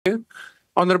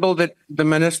Honourable the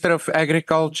Minister of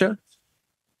Agriculture.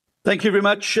 Thank you very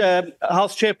much,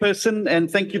 House Chairperson,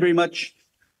 and thank you very much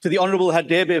to the Honourable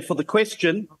Hadebe for the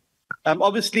question.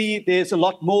 Obviously, there's a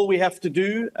lot more we have to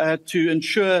do to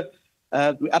ensure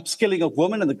the upskilling of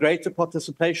women and the greater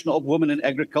participation of women in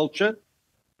agriculture.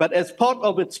 But as part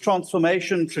of its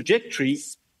transformation trajectory,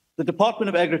 the Department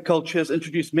of Agriculture has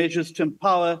introduced measures to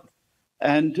empower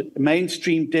and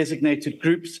mainstream designated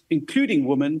groups, including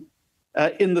women,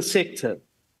 in the sector.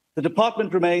 The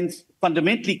department remains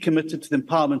fundamentally committed to the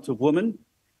empowerment of women,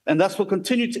 and thus will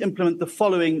continue to implement the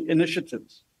following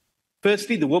initiatives.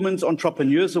 Firstly, the Women's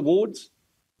Entrepreneurs Awards,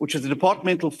 which is a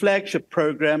departmental flagship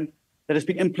program that has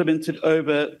been implemented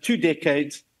over 2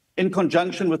 decades in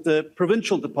conjunction with the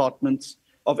provincial departments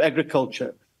of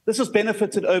agriculture. This has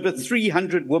benefited over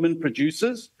 300 women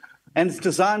producers and is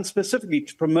designed specifically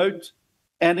to promote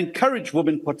and encourage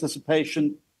women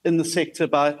participation in the sector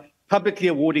by publicly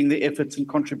awarding their efforts and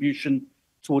contribution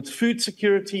towards food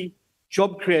security,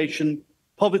 job creation,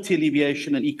 poverty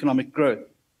alleviation, and economic growth.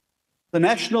 The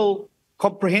National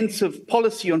Comprehensive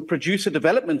Policy on Producer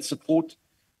Development Support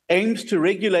aims to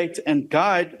regulate and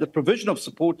guide the provision of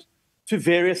support to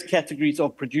various categories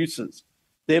of producers,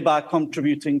 thereby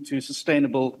contributing to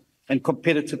sustainable and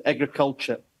competitive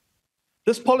agriculture.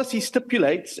 This policy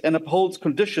stipulates and upholds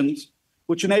conditions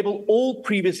which enable all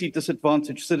previously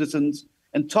disadvantaged citizens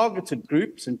and targeted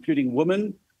groups, including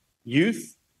women,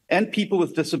 youth, and people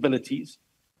with disabilities,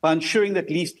 by ensuring that at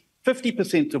least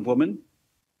 50% of women,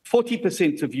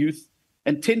 40% of youth,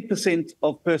 and 10%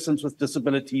 of persons with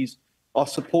disabilities are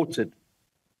supported.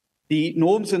 The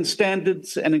norms and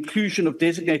standards and inclusion of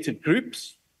designated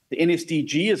groups, the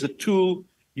NSDG, is a tool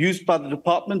used by the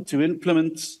department to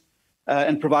implement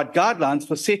and provide guidelines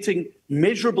for setting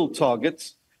measurable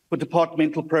targets for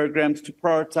departmental programs to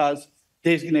prioritize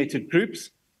designated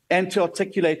groups and to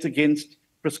articulate against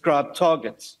prescribed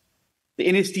targets. The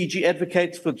NSDG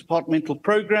advocates for departmental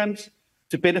programs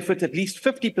to benefit at least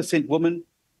 50% women,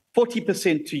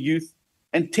 40% to youth,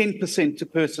 and 10% to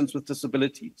persons with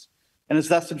disabilities, and is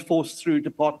thus enforced through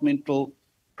departmental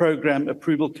program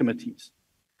approval committees.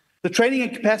 The training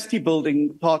and capacity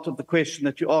building part of the question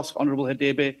that you asked, Honourable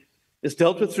Hadebe, is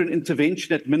dealt with through an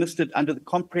intervention administered under the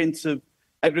Comprehensive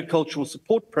Agricultural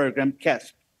Support Program,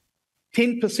 CASP.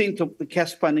 10% of the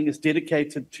CASP funding is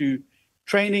dedicated to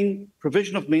training,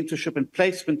 provision of mentorship, and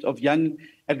placement of young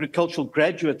agricultural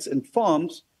graduates in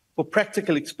farms for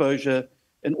practical exposure.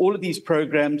 In all of these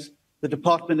programs, the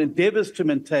department endeavours to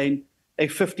maintain a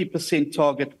 50%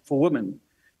 target for women.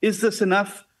 Is this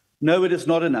enough? No, it is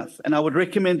not enough. And I would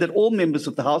recommend that all members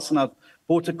of the House, and I've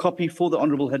brought a copy for the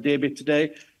Honourable Hadebe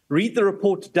today, read the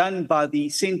report done by the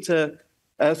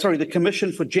the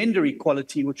Commission for Gender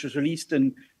Equality, which was released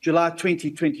in July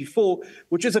 2024,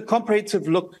 which is a comprehensive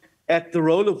look at the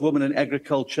role of women in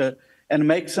agriculture and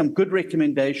makes some good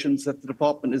recommendations that the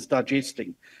department is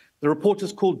digesting. The report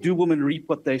is called Do Women Reap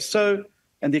What They Sow?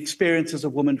 And the Experiences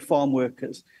of Women Farm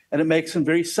Workers. And it makes some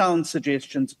very sound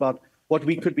suggestions about what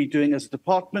we could be doing as a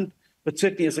department, but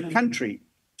certainly as a country,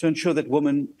 to ensure that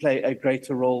women play a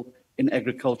greater role in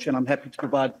agriculture. And I'm happy to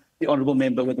provide the Honourable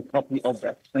Member with a copy of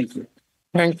that. Thank you.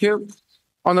 Thank you.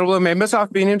 Honourable Members,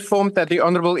 I've been informed that the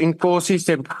Honourable Inkosi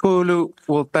Sebukulu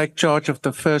will take charge of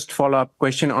the first follow-up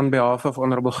question on behalf of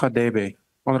Honourable Hadebe.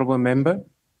 Honourable Member.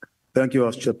 Thank you,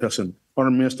 Chairperson.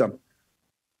 Honourable Minister,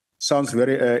 sounds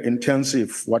very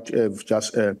intensive what you've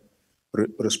just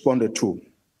responded to,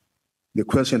 the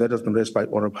question that has been raised by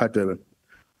Honourable Hadebe.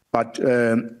 But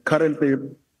currently,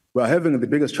 we are having the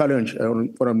biggest challenge,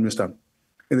 Honourable Minister,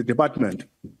 in the department,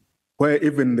 where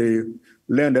even the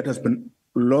land that has been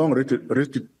long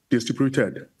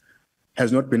redistributed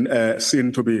has not been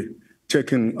seen to be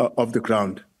taken off the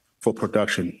ground for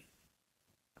production.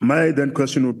 My then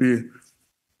question would be,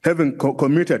 having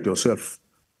committed yourself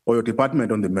or your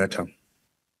department on the matter,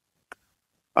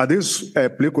 are these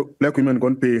black women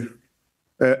going to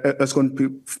be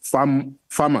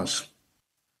farmers?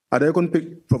 Are they going to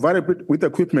be provided with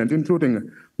equipment,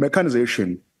 including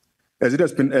mechanization, as it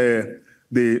has been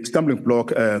the stumbling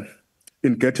block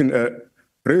in getting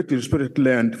redistributed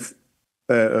land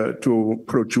to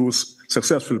produce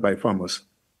successfully by farmers?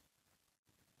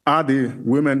 Are the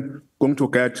women going to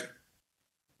get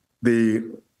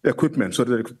the equipment so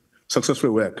that they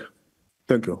successfully work?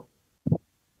 Thank you.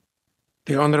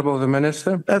 The Honourable the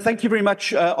Minister. Thank you very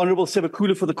much, Honourable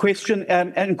Sebukulu, for the question,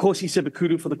 and Nkosi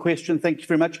Sebukulu for the question. Thank you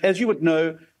very much. As you would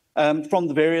know from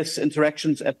the various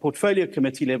interactions at Portfolio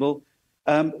Committee level,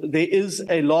 there is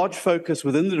a large focus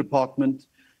within the department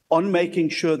on making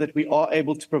sure that we are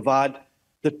able to provide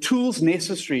the tools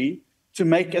necessary to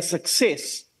make a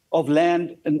success of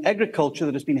land and agriculture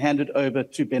that has been handed over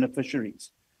to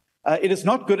beneficiaries. It is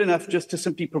not good enough just to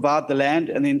simply provide the land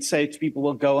and then say to people,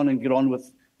 well, go on and get on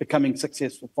with becoming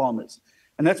successful farmers.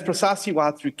 And that's precisely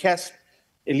why through CASP,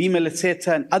 Elima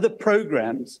Leseta, and other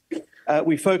programs,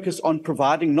 we focus on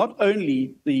providing not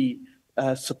only the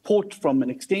support from an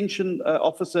extension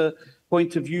officer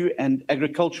point of view and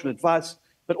agricultural advice,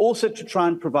 but also to try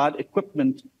and provide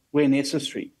equipment where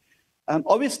necessary.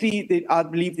 Obviously, I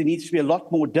believe there needs to be a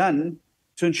lot more done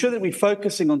to ensure that we're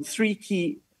focusing on three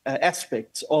key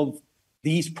aspects of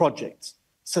these projects: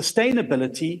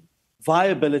 sustainability,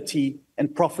 viability, and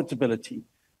profitability.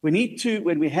 We need to,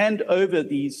 when we hand over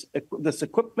this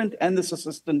equipment and this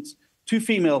assistance to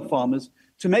female farmers,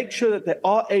 to make sure that they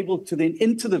are able to then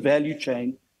enter the value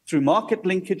chain through market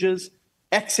linkages,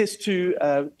 access to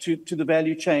the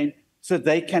value chain, so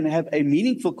they can have a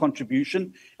meaningful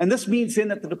contribution. And this means then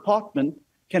that the department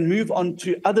can move on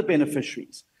to other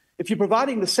beneficiaries. If you're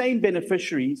providing the same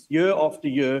beneficiaries year after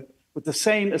year with the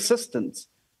same assistance,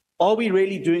 are we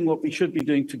really doing what we should be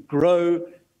doing to grow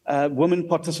women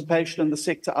participation in the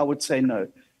sector? I would say no.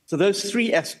 So those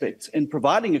three aspects in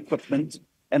providing equipment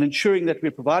and ensuring that we're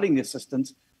providing the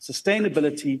assistance,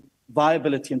 sustainability,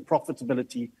 viability, and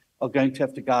profitability are going to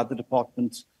have to guide the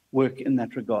department's work in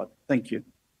that regard. Thank you.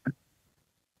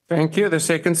 Thank you. The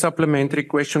second supplementary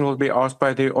question will be asked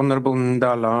by the Honourable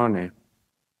Ndalane.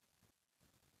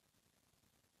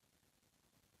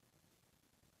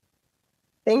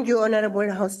 Thank you,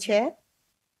 Honourable House Chair.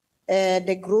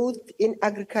 The growth in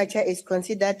agriculture is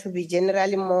considered to be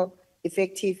generally more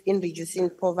effective in reducing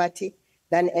poverty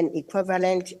than an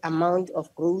equivalent amount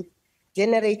of growth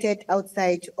generated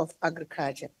outside of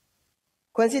agriculture.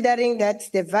 Considering that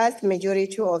the vast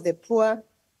majority of the poor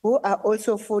who are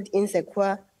also food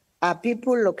insecure are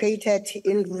people located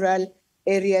in rural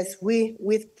areas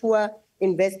with poor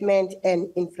investment and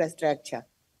infrastructure,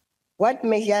 what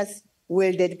measures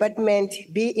will the department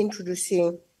be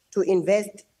introducing to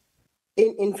invest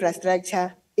in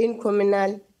infrastructure in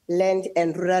communal land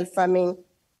and rural farming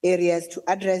areas to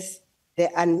address the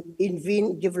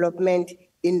uneven development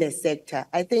in the sector?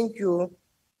 I thank you,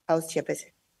 House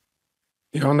Chairperson.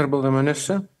 The Honourable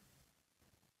Minister.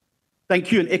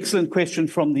 Thank you. An excellent question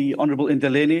from the Honourable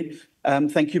Ndalane.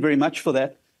 Thank you very much for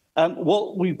that.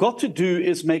 What we've got to do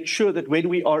is make sure that when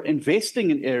we are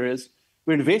investing in areas,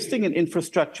 we're investing in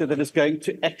infrastructure that is going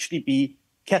to actually be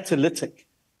catalytic.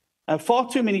 Far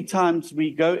too many times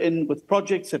we go in with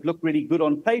projects that look really good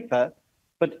on paper,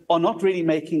 but are not really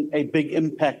making a big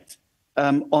impact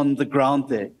on the ground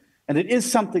there. And it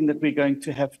is something that we're going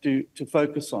to have to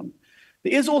focus on.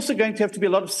 There is also going to have to be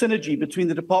a lot of synergy between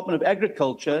the Department of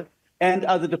Agriculture and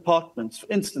other departments. For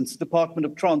instance, the Department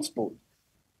of Transport,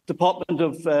 Department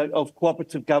of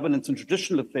Cooperative Governance and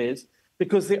Traditional Affairs,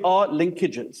 because there are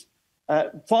linkages.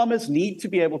 Farmers need to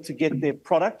be able to get their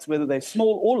products, whether they're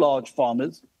small or large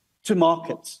farmers, to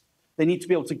markets. They need to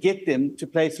be able to get them to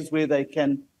places where they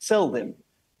can sell them.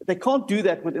 But they can't do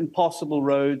that with impassable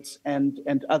roads and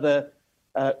other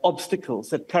obstacles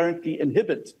that currently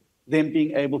inhibit them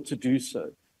being able to do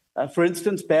so. For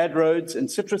instance, bad roads in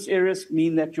citrus areas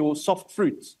mean that your soft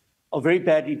fruits are very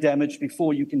badly damaged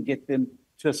before you can get them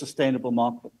to a sustainable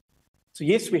market. So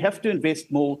yes, we have to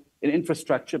invest more in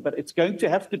infrastructure, but it's going to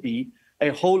have to be a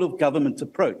whole of government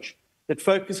approach that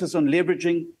focuses on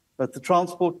leveraging both the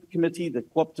Transport Committee, the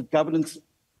Cooperative Governance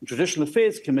and Traditional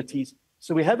Affairs Committees,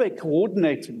 so we have a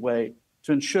coordinated way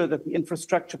to ensure that the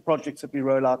infrastructure projects that we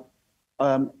roll out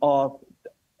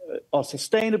are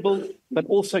sustainable, but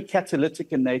also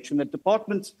catalytic in nature, and that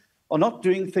departments are not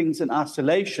doing things in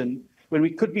isolation when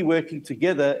we could be working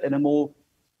together in a more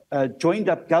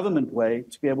joined-up government way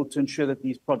to be able to ensure that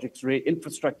these projects,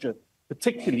 infrastructure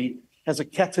particularly, has a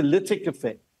catalytic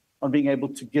effect on being able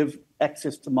to give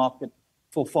access to market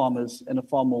for farmers in a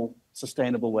far more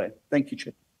sustainable way. Thank you,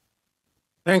 Chair.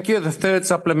 Thank you. The third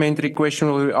supplementary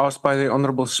question will be asked by the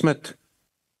Honourable Smith.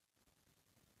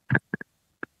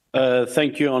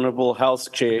 Thank you, Honourable House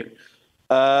Chair.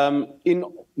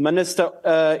 Minister,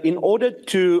 in order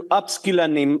to upskill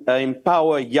and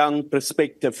empower young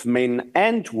prospective men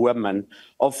and women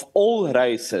of all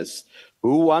races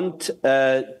who want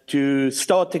to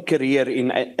start a career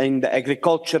in the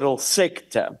agricultural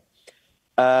sector,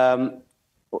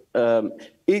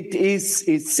 it is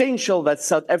essential that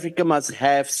South Africa must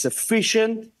have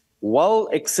sufficient,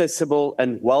 well-accessible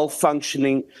and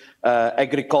well-functioning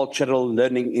agricultural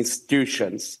learning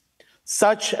institutions,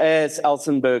 such as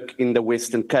Elsenburg in the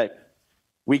Western Cape.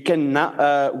 We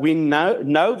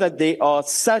know that there are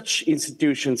such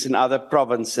institutions in other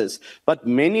provinces, but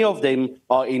many of them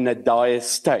are in a dire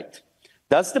state.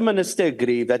 Does the Minister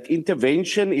agree that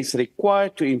intervention is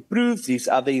required to improve these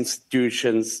other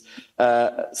institutions'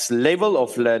 level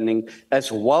of learning,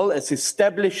 as well as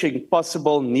establishing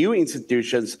possible new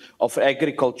institutions of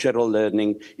agricultural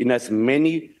learning in as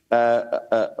many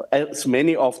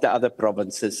of the other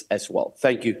provinces as well?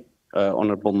 Thank you,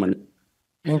 Honourable Minister.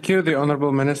 Thank you, the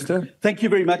Honourable Minister. Thank you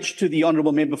very much to the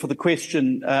Honourable Member for the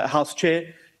question, House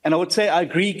Chair. And I would say I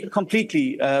agree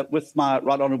completely with my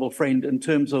right honourable friend in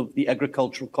terms of the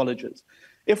agricultural colleges.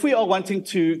 If we are wanting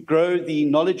to grow the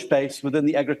knowledge base within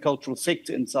the agricultural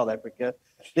sector in South Africa,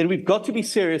 then we've got to be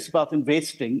serious about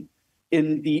investing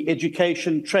in the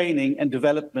education, training and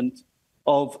development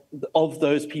of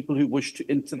those people who wish to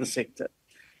enter the sector.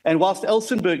 And whilst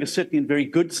Elsenburg is certainly in very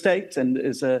good state and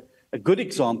is a good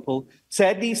example,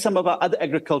 sadly, some of our other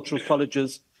agricultural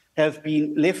colleges have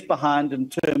been left behind in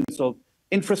terms of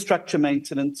infrastructure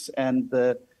maintenance, and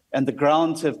the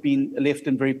grounds have been left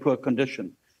in very poor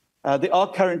condition. There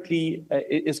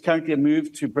is currently a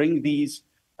move to bring these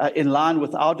in line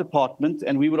with our department,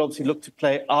 and we would obviously look to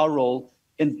play our role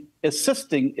in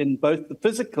assisting in both the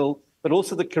physical but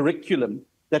also the curriculum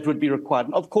that would be required.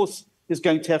 And of course, there's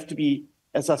going to have to be,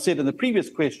 as I said in the previous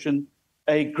question,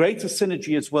 a greater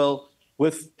synergy as well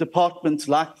with departments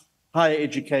like higher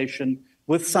education,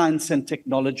 with science and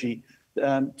technology,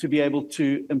 to be able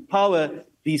to empower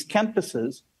these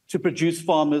campuses to produce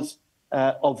farmers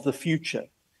of the future.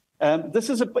 This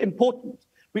is important.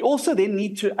 We also then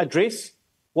need to address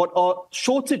what are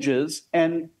shortages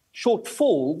and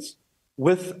shortfalls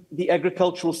with the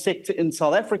agricultural sector in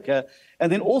South Africa,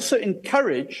 and then also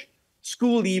encourage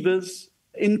school leavers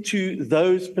into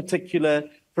those particular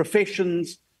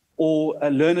professions or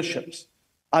learnerships.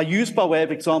 I use by way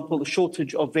of example the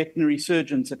shortage of veterinary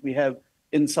surgeons that we have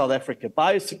in South Africa.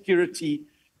 Biosecurity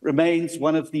remains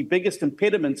one of the biggest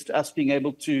impediments to us being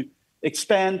able to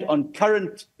expand on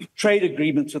current trade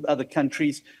agreements with other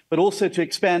countries, but also to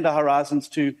expand our horizons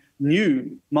to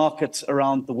new markets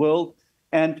around the world.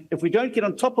 And if we don't get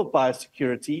on top of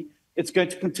biosecurity, it's going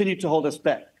to continue to hold us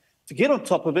back. To get on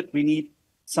top of it, we need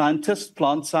scientists,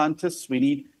 plant scientists, we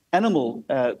need animal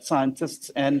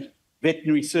scientists and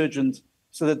veterinary surgeons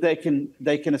so that they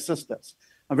can assist us.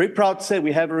 I'm very proud to say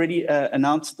we have already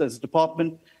announced as a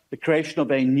department the creation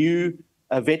of a new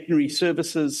veterinary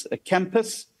services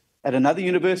campus at another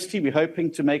university. We're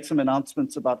hoping to make some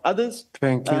announcements about others.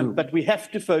 Thank you. But we have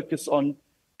to focus on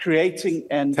creating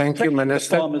and protecting the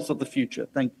farmers of the future.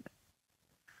 Thank you.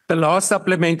 The last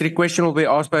supplementary question will be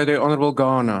asked by the Honourable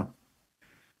Ghana.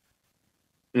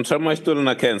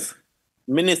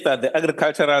 Minister, the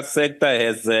agricultural sector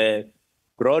has a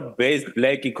broad-based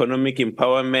Black Economic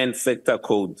Empowerment Sector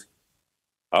Code.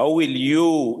 How will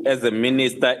you, as a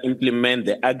minister, implement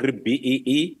the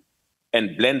Agri-BEE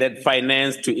and blended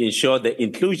finance to ensure the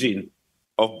inclusion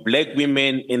of Black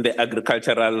women in the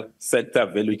agricultural sector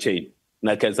value chain?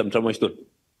 Thank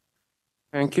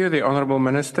you. The Honourable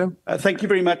Minister. Thank you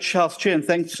very much, House Chair, and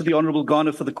thanks to the Honourable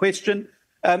Ghana for the question.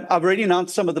 I've already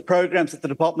announced some of the programs that the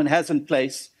department has in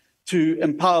place to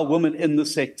empower women in the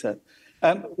sector.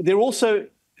 They're also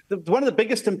one of the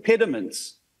biggest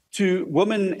impediments to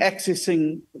women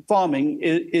accessing farming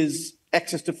is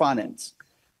access to finance.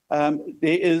 There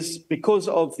is, because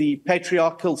of the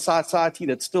patriarchal society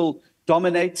that still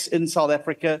dominates in South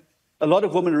Africa, a lot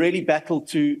of women really battle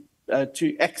to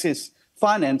access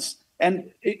finance.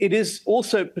 And it is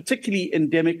also particularly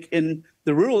endemic in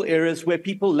the rural areas where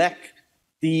people lack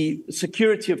the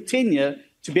security of tenure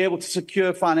to be able to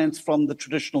secure finance from the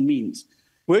traditional means.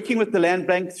 Working with the Land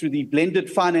Bank through the blended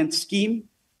finance scheme,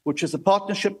 which is a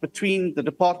partnership between the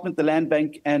department, the Land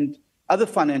Bank, and other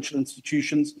financial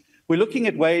institutions, we're looking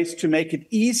at ways to make it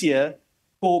easier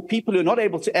for people who are not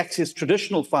able to access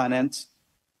traditional finance,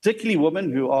 particularly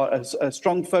women who are a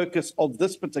strong focus of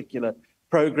this particular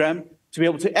program, to be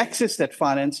able to access that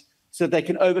finance so that they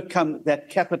can overcome that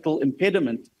capital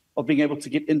impediment of being able to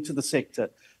get into the sector.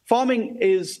 Farming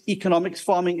is economics,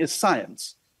 farming is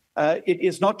science. It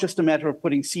is not just a matter of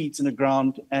putting seeds in the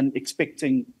ground and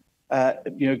expecting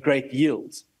great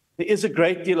yields. There is a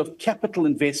great deal of capital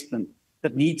investment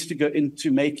that needs to go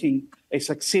into making a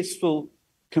successful,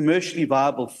 commercially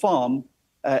viable farm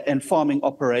and farming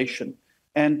operation.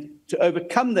 And to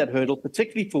overcome that hurdle,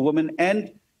 particularly for women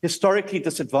and historically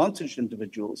disadvantaged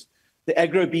individuals, the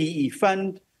Agro-BEE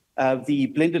Fund, the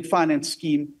blended finance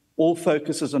scheme, all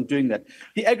focuses on doing that.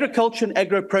 The Agriculture and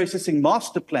Agro-Processing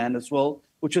Master Plan as well,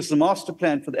 which is the master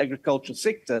plan for the agriculture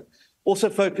sector, also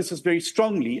focuses very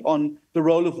strongly on the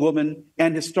role of women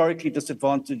and historically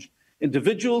disadvantaged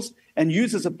individuals and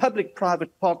uses a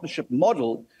public-private partnership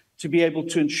model to be able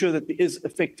to ensure that there is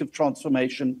effective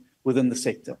transformation within the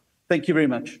sector. Thank you very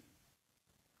much.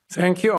 Thank you.